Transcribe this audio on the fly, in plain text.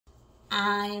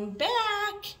I'm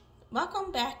back.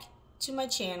 Welcome back to my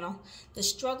channel. The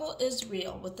struggle is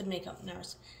real with the makeup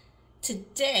nurse.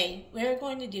 Today we're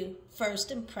going to do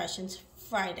First Impressions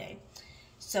Friday.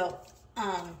 So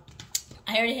I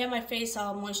already have my face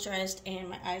all moisturized and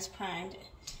my eyes primed,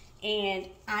 and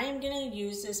I am going to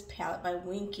use this palette by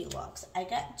Winky Lux. I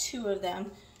got two of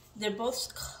them. They're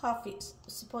both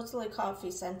supposedly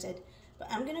coffee scented, but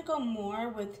I'm going to go more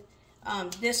with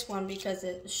this one because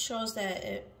it shows that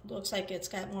it looks like it's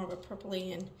got more of a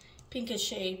purpley and pinkish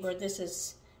shade, where this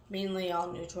is mainly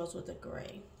all neutrals with a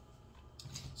gray.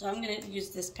 So I'm going to use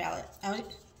this palette.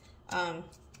 I'll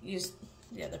use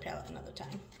the other palette another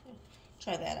time.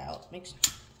 Try that out.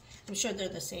 I'm sure they're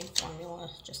the same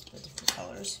formula, just with different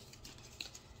colors.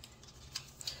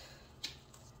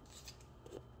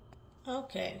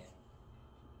 Okay.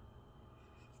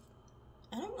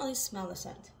 I don't really smell the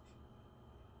scent.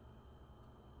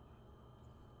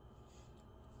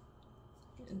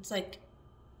 It's like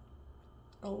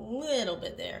a little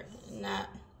bit there, not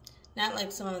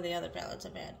like some of the other palettes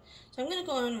I've had. So I'm going to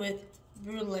go in with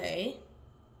Brulee.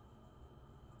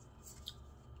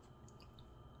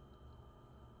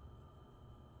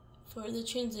 For the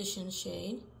transition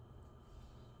shade.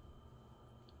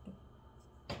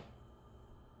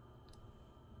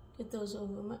 Get those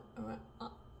over my,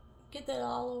 get that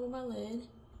all over my lid,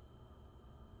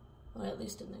 or at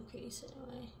least in the crease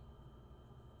anyway.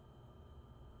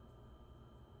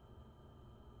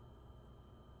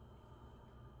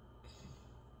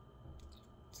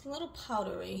 It's a little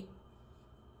powdery.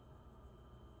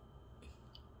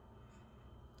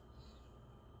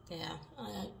 Yeah,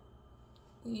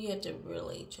 you have to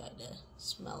really try to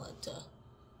smell it to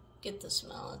get the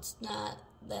smell. It's not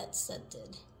that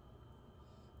scented.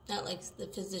 Not like the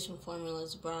Physician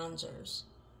Formula's bronzers.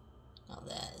 Now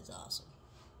that is awesome.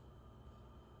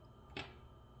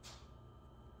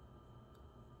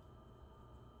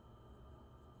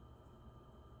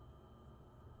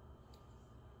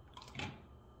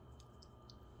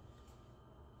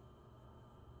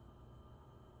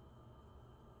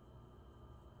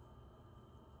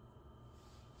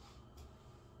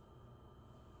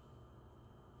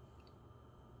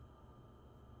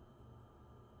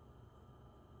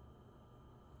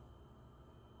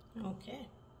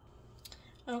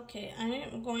 Okay,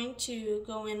 I'm going to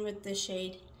go in with the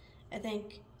shade, I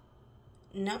think,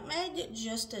 Nutmeg,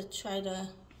 just to try to,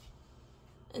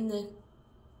 in the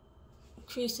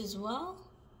crease as well.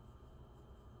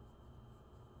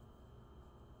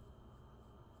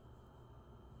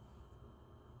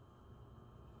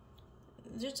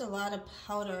 There's a lot of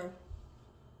powder.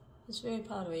 It's very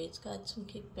powdery. It's got some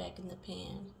kickback in the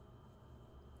pan.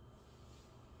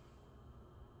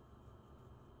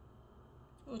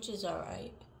 Which is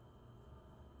alright.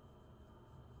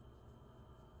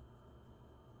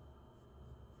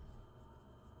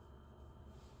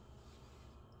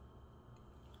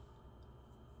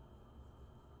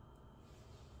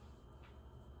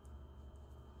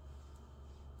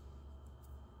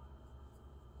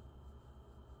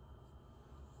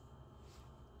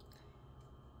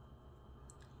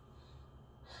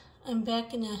 I'm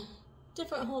back in a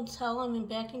different hotel. I'm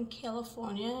back in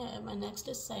California at my next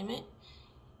assignment.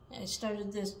 I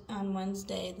started this on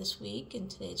Wednesday this week, and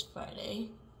today's Friday,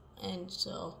 and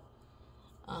so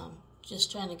just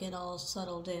trying to get all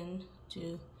settled in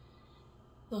to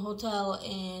the hotel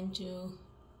and to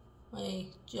my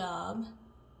job.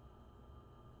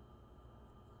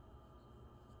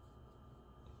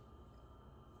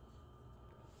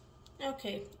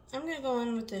 Okay, I'm going to go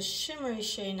in with this shimmery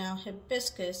shade now,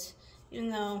 Hibiscus,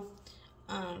 even though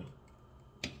I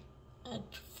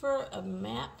prefer a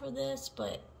matte for this,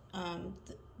 but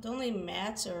the only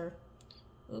mattes are,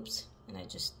 oops, and I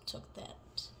just took that.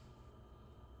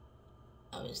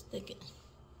 I was thinking,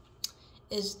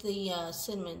 is the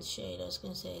cinnamon shade. I was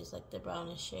going to say is like the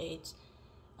brownish shades.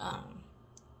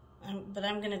 But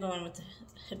I'm going to go in with the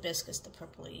Hibiscus, the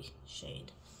purpley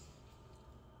shade.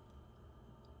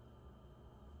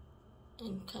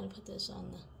 And kind of put this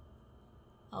on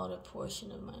the outer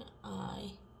portion of my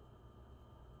eye.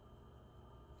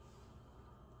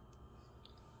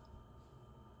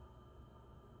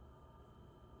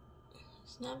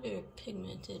 It's not very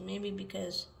pigmented, maybe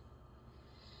because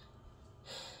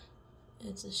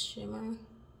it's a shimmer.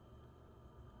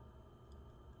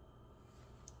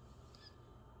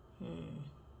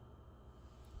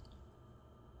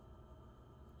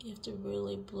 You have to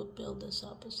really build this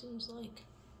up, it seems like.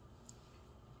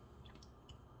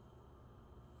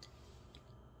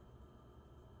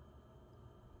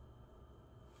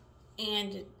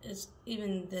 And it's,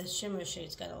 even the shimmer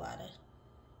shade's got a lot of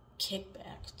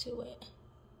kickback to it.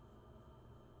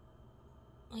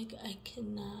 Like, I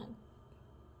cannot.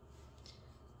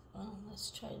 Well,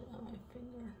 let's try it on my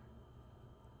finger.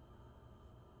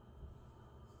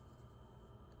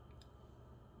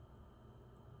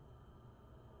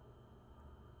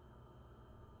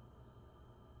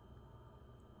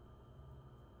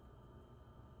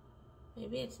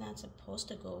 Maybe it's not supposed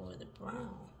to go over the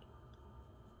brown.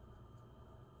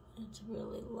 It's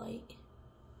really light.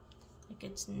 Like,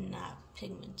 it's not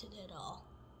pigmented at all.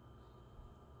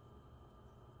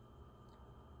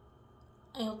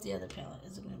 I hope the other palette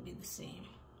isn't going to be the same,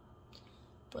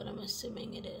 but I'm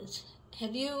assuming it is.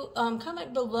 Have you,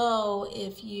 comment below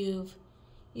if you've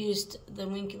used the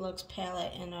Winky Looks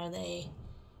palette, and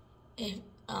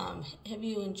have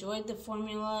you enjoyed the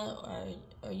formula,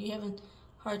 or are you having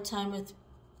a hard time with,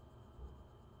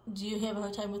 do you have a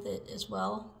hard time with it as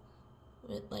well,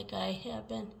 like I have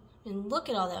been? I mean, look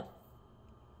at all that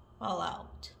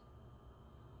fallout.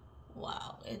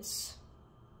 Wow,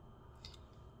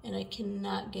 and I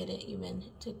cannot get it even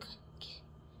to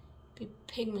be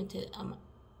pigmented.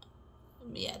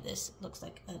 Yeah, this looks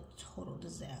like a total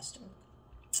disaster.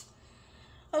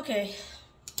 Okay,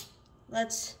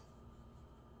 let's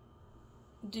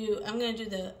do, I'm gonna do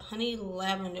the honey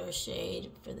lavender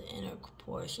shade for the inner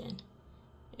portion.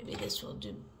 Maybe this will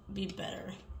be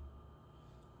better.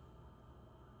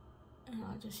 And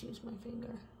I'll just use my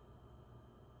finger.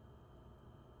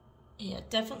 Yeah,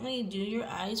 definitely do your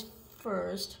eyes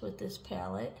first with this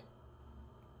palette.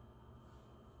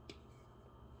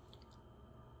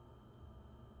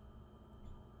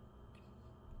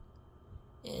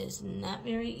 It is not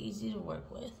very easy to work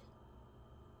with.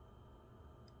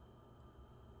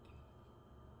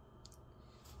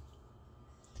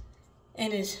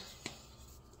 And it's,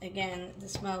 again, the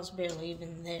smell's barely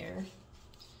even there.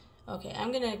 Okay,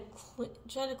 I'm gonna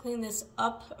try to clean this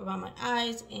up around my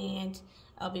eyes, and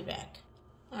I'll be back.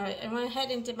 Alright, I went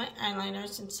ahead and did my eyeliner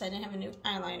since I didn't have a new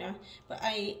eyeliner. But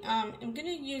I am going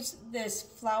to use this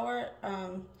Flower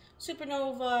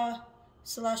Supernova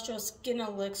Celestial Skin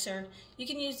Elixir. You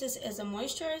can use this as a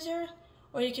moisturizer,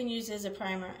 or you can use it as a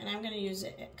primer. And I'm going to use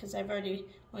it because I've already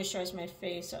moisturized my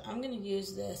face. So I'm going to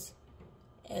use this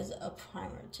as a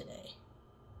primer today.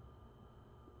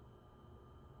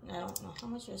 And I don't know how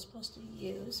much you're supposed to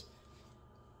use.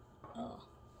 Oh.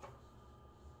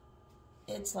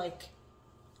 It's like,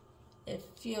 it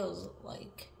feels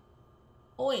like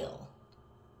oil.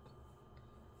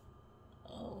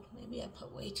 Oh, maybe I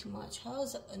put way too much. How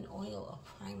is an oil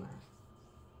a primer?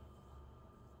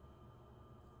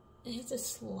 It has a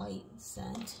slight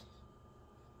scent.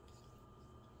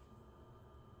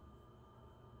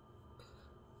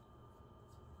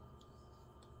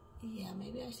 Yeah,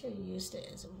 maybe I should have used it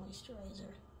as a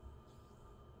moisturizer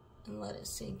and let it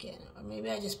sink in. Or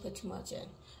maybe I just put too much in.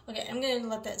 Okay, I'm going to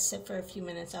let that sit for a few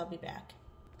minutes. I'll be back.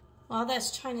 While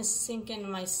that's trying to sink into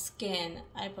my skin,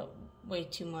 I put way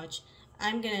too much.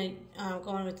 I'm going to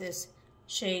go in with this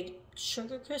shade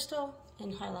Sugar Crystal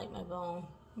and highlight my bone,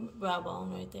 brow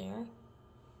bone right there.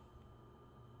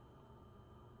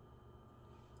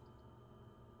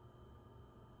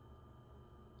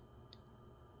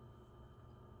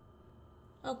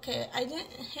 Okay, I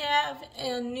didn't have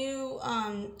a new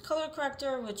color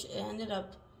corrector, which ended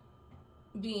up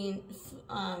being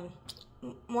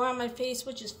more on my face,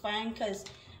 which is fine because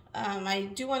I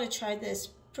do want to try this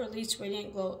Purlisse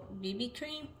Radiant Glow BB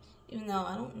Cream, even though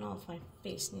I don't know if my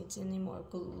face needs any more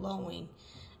glowing.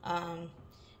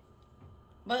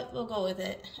 But we'll go with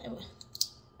it.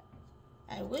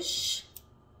 I wish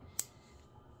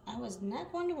I was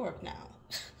not going to work now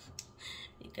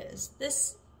because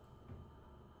this,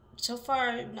 so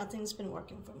far, nothing's been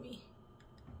working for me.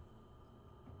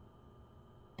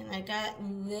 And I got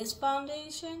this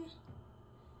foundation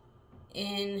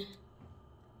in,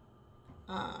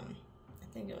 I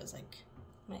think it was like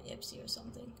my Ipsy or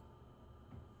something.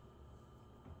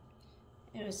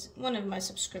 It was one of my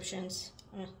subscriptions.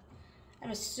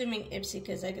 I'm assuming Ipsy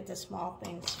because I get the small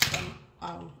things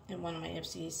from in one of my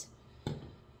Ipsys.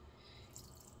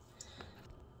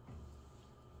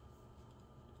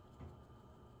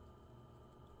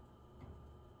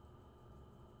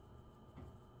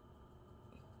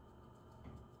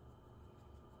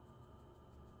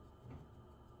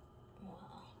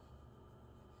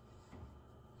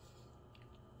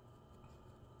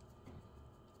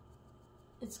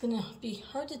 It's gonna be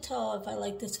hard to tell if I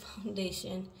like this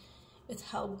foundation with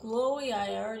how glowy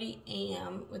I already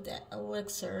am with that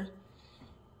elixir.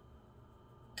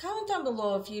 Comment down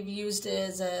below if you've used it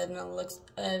as an elixir,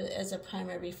 as a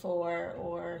primer before,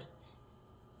 or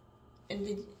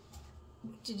maybe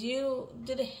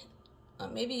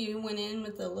you went in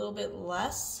with a little bit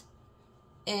less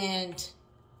and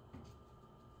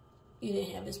you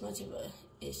didn't have as much of an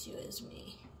issue as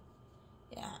me.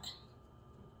 Yeah.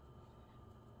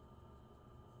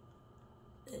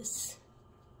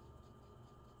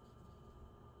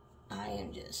 I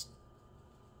am just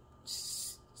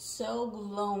so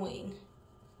glowing.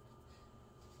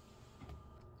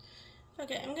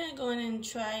 Okay, I'm gonna go in and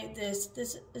try this.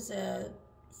 This is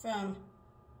from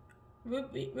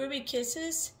Ruby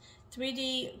Kisses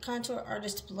 3D Contour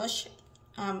Artist Blush.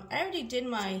 I already did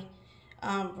my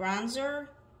bronzer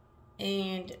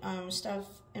and stuff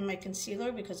in my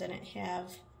concealer because I didn't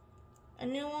have a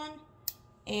new one,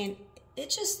 and it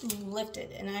just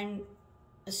lifted, and I'm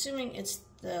assuming it's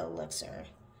the elixir.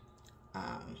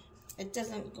 It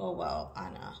doesn't go well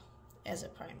on as a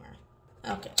primer.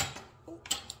 Okay,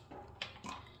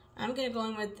 I'm gonna go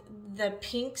in with the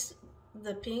pinks.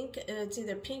 The pink, it's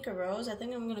either pink or rose. I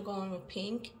think I'm gonna go in with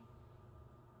pink.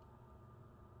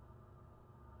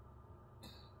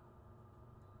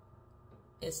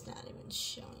 It's not even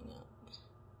showing up.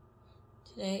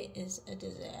 Today is a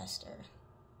disaster.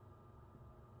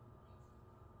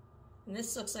 And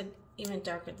this looks like even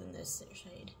darker than this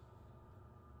shade.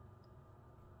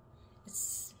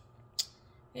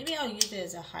 Maybe I'll use it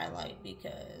as a highlight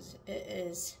because it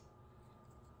is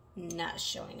not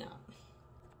showing up.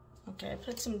 Okay, I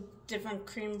put some different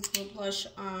cream blush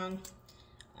on.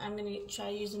 I'm gonna try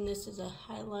using this as a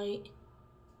highlight.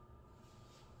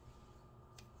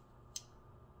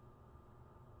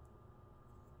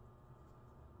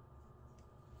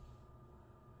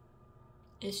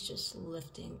 It's just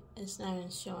lifting. It's not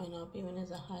even showing up even as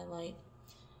a highlight.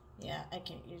 Yeah, I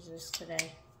can't use this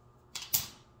today.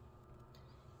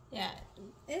 Yeah,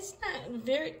 it's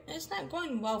not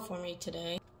going well for me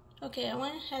today. Okay, I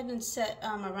went ahead and set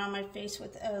around my face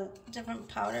with a different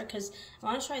powder because I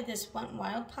want to try this Wet n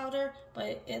Wild powder,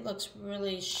 but it looks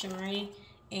really shimmery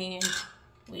and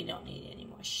we don't need any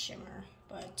more shimmer.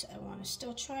 But I want to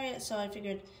still try it, so I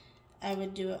figured I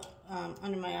would do it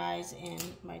under my eyes and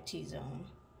my T-zone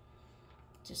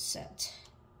to set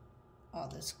all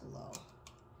this glow.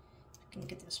 I can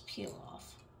get this peel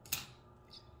off.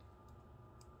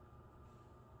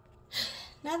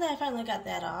 Now that I finally got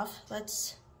that off,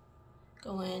 let's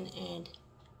go in and,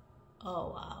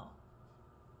 oh wow.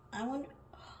 I wonder,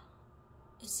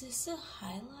 is this a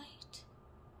highlight?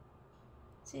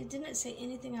 See, it didn't say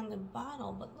anything on the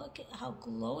bottle, but look at how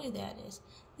glowy that is.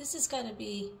 This has got to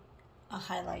be a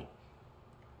highlight.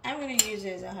 I'm going to use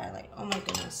it as a highlight. Oh my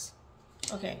goodness.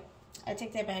 Okay, I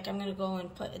take that back. I'm going to go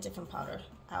and put a different powder.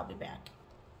 I'll be back.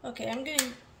 Okay,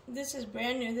 this is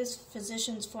brand new. This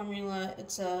Physicians Formula.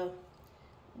 It's a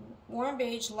warm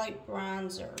beige light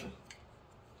bronzer.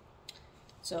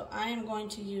 So I am going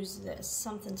to use this.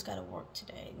 Something's got to work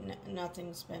today.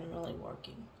 Nothing's been really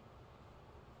working.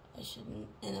 I shouldn't,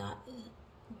 and I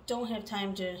don't have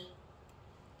time to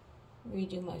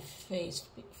redo my face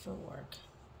for work.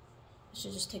 I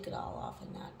should just take it all off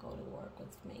and not go to work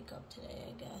with makeup today,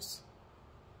 I guess.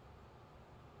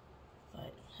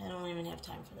 But I don't even have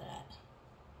time for that.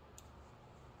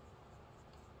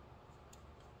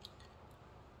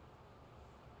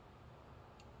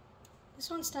 This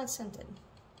one's not scented.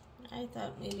 I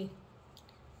thought maybe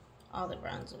all the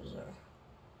bronzers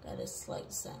got a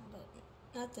slight scent, but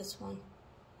not this one.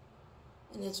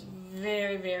 And it's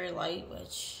very, very light,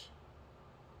 which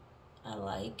I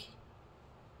like.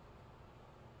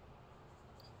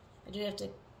 I do have to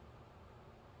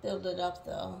build it up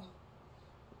though,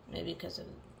 maybe because of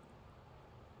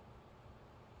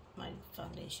my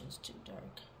foundation's too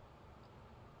dark.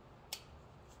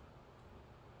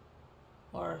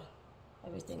 Or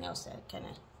everything else that kind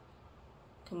of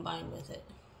combined with it.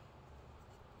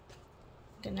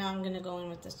 Okay, now I'm going to go in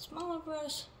with the smaller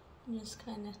brush and just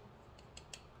kind of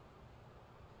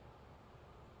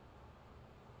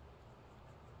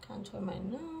contour my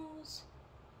nose.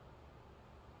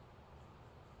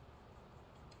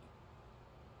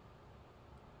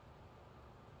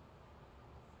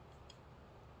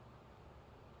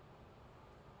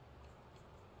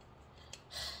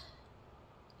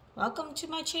 Welcome to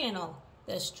my channel.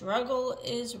 The struggle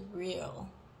is real.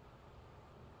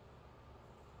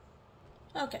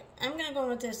 Okay, I'm gonna go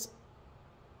with this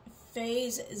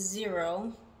Phase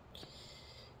Zero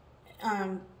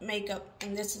makeup,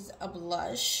 and this is a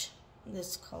blush,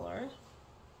 this color.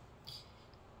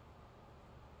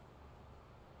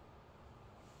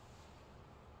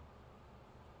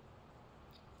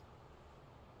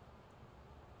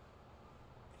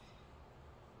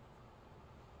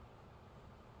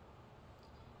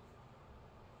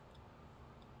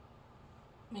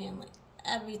 Man, like,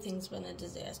 everything's been a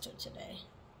disaster today.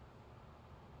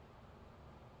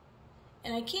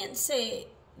 And I can't say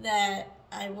that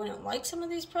I wouldn't like some of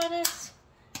these products.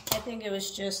 I think it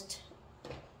was just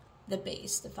the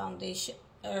base, the foundation,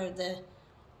 or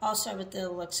I'll start with the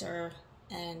elixir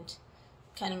and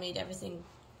kind of made everything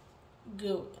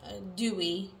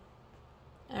dewy.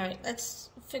 Alright, let's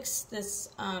fix this.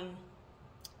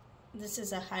 This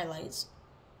is a highlights,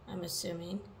 I'm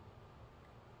assuming.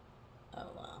 Oh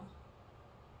wow.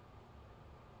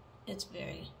 It's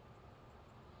very,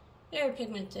 very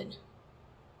pigmented.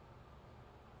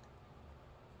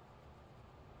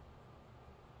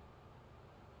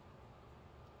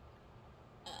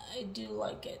 I do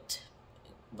like it,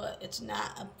 but it's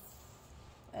not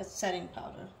a setting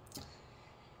powder.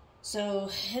 So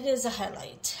it is a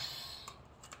highlight.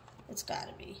 It's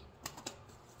gotta be.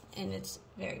 And it's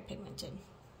very pigmented.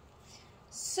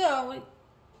 So,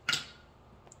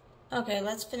 okay,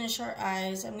 let's finish our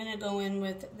eyes. I'm gonna go in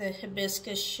with the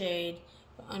hibiscus shade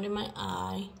under my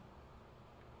eye.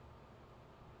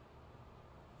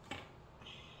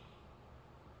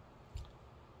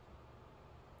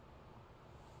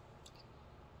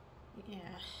 Yeah.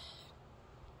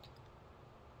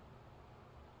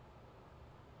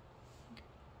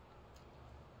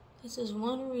 This is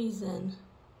one reason.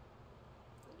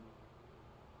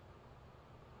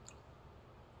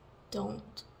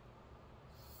 Don't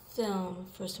film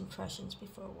first impressions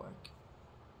before work.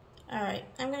 Alright,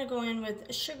 I'm going to go in with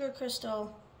a sugar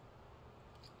crystal.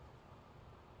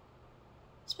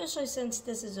 Especially since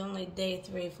this is only day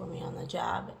 3 for me on the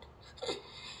job.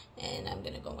 And I'm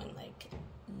going to go in like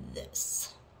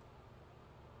this.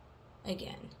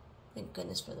 Again, thank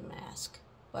goodness for the mask.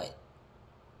 But,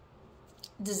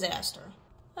 disaster.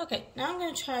 Okay, now I'm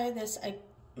going to try this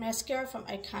mascara from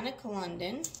Iconic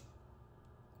London.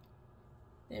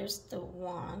 There's the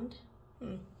wand.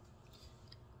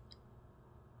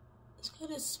 It's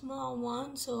got a small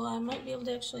wand, so I might be able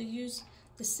to actually use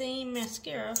the same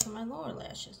mascara for my lower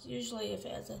lashes. Usually if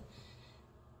it has a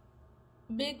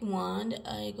big wand,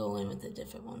 I go in with a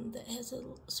different one that has a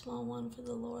small one for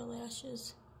the lower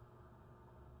lashes.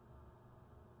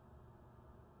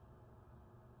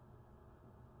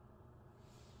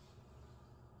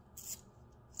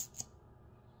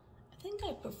 I think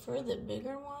I prefer the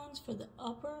bigger ones for the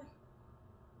upper.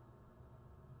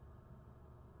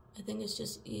 I think it's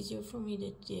just easier for me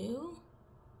to do.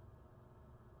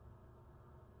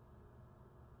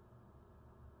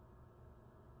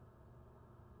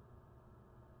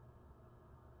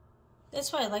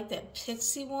 That's why I like that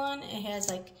Pixie one. It has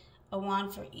like a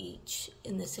wand for each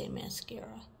in the same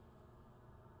mascara.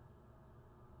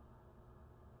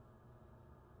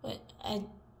 But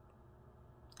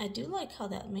I do like how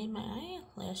that made my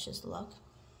eyelashes look.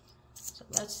 So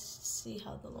let's see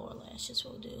how the lower lashes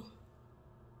will do.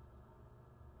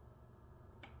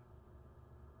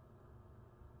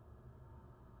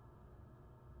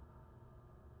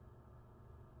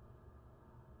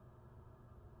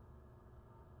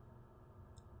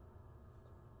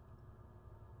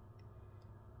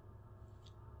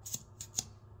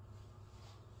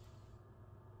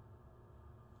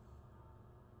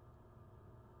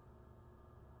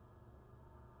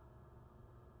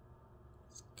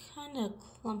 Kind of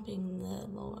clumping the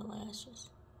lower lashes.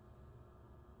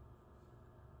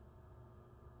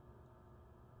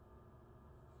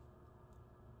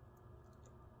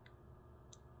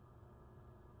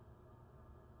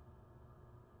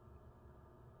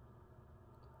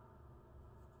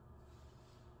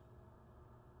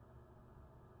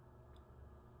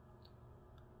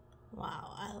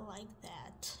 Wow, I like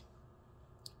that.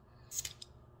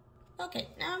 Okay,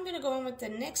 now I'm going to go in with the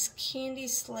NYX Candy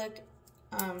Slick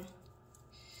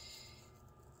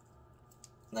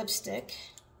lipstick,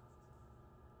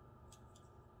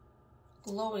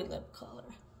 glowy lip color.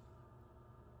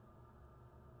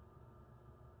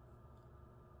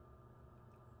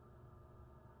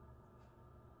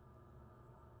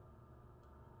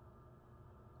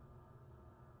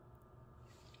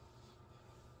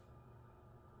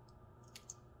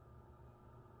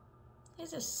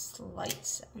 There's a slight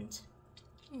scent.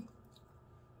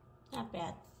 Not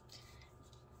bad.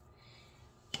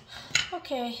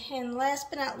 Okay, and last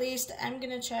but not least, I'm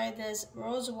going to try this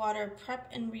Rose Water Prep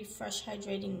and Refresh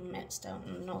Hydrating Mist. I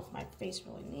don't know if my face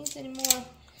really needs any more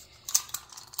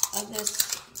of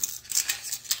this,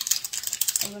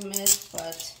 of a mist,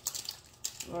 but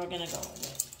we're going to go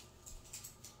with it.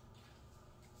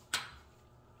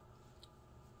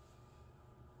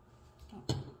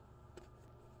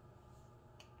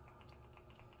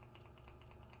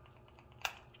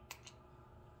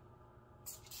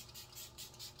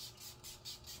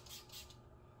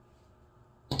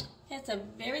 It's a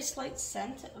very slight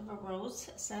scent of a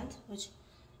rose scent, which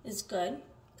is good.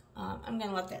 I'm going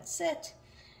to let that sit.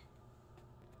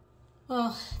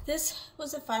 Well, this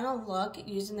was a final look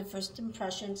using the first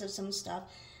impressions of some stuff.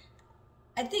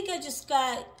 I think I just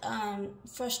got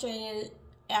frustrated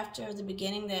after the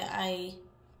beginning that I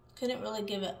couldn't really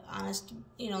give an honest,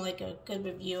 like a good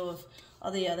review of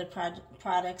all the other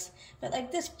products. But like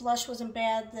this blush wasn't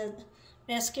bad. The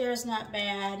mascara is not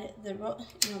bad.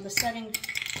 The setting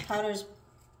powders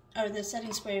or the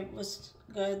setting spray was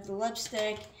good. The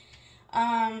lipstick.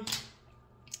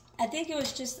 I think it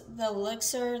was just the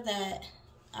elixir that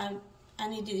I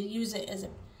need to use it as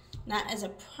not as a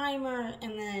primer,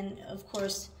 and then of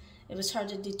course it was hard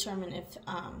to determine if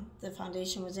the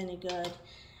foundation was any good.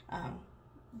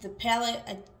 The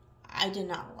palette I did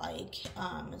not like.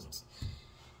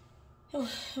 It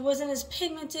wasn't as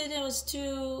pigmented. It was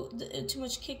too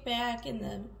much kickback in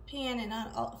the pan and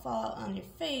not fall out on your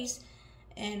face,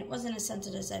 and it wasn't as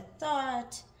scented as I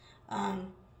thought.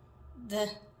 The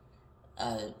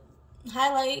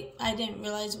highlight, I didn't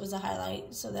realize it was a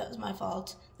highlight, so that was my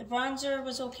fault. The bronzer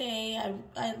was okay.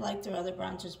 I like their other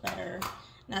bronzers better,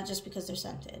 not just because they're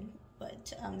scented,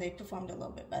 but they performed a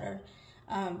little bit better.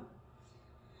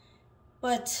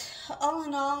 But all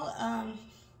in all,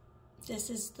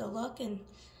 this is the look, and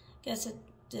I guess it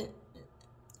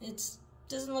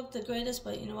doesn't look the greatest,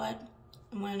 but you know what?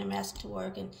 I'm wearing a mask to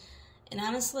work, and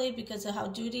honestly, because of how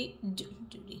dewy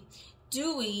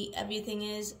everything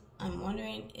is, I'm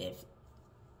wondering if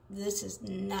this is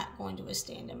not going to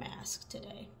withstand a mask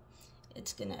today.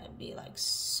 It's gonna be like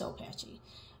so patchy.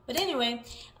 But anyway,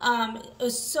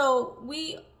 so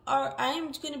I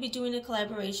am going to be doing a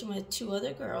collaboration with 2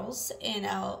 other girls, and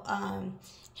I'm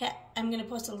going to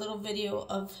post a little video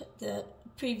of the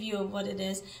preview of what it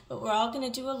is, but we're all going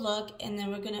to do a look, and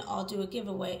then we're going to all do a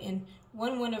giveaway, and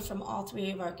one winner from all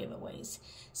 3 of our giveaways.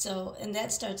 So, and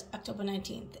that starts October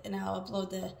 19th, and I'll upload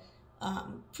the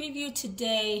preview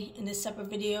today in a separate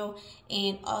video,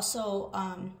 and also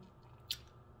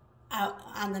out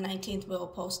on the 19th we'll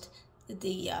post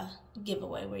the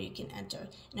giveaway where you can enter,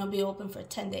 and it'll be open for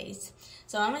 10 days.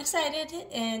 So I'm excited,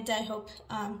 and I hope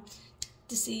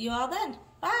to see you all then.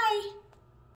 Bye!